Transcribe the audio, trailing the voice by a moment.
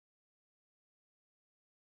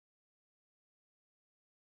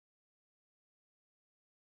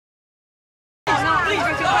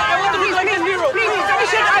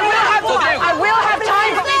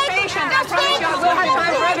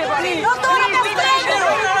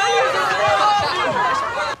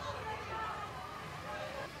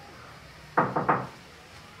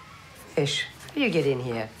do you get in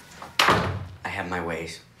here? I have my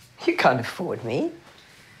ways. You can't afford me.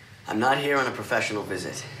 I'm not here on a professional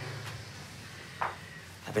visit.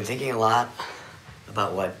 I've been thinking a lot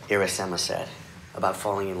about what Irasema said, about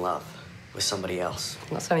falling in love with somebody else.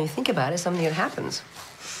 Not something you think about, it's something that happens.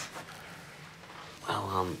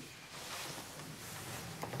 Well,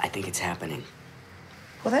 I think it's happening.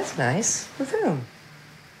 Well, that's nice. With whom?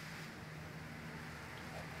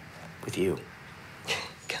 With you.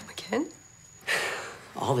 Come again?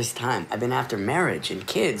 All this time, I've been after marriage and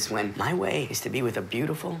kids when my way is to be with a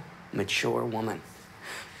beautiful, mature woman.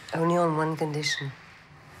 Only on one condition.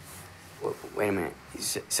 Wait a minute.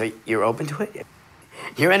 So you're open to it?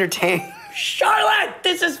 You're entertaining. Charlotte,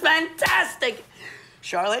 this is fantastic.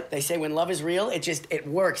 Charlotte, they say when love is real, it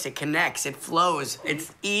works, it connects, it flows.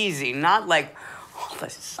 It's easy, not like all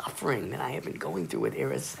the suffering that I have been going through with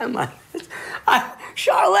Irasema.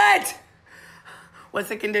 Charlotte! What's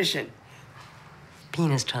the condition?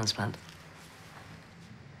 Penis transplant.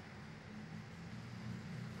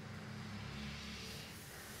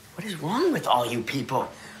 What is wrong with all you people?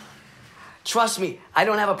 Trust me, I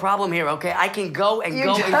don't have a problem here, okay? I can go and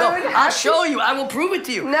go and go. I'll show you. I will prove it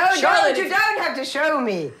to you. No, Charlotte, you don't have to show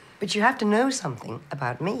me. But you have to know something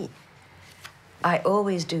about me. I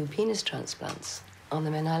always do penis transplants on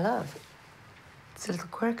the men I love. It's a little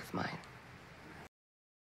quirk of mine.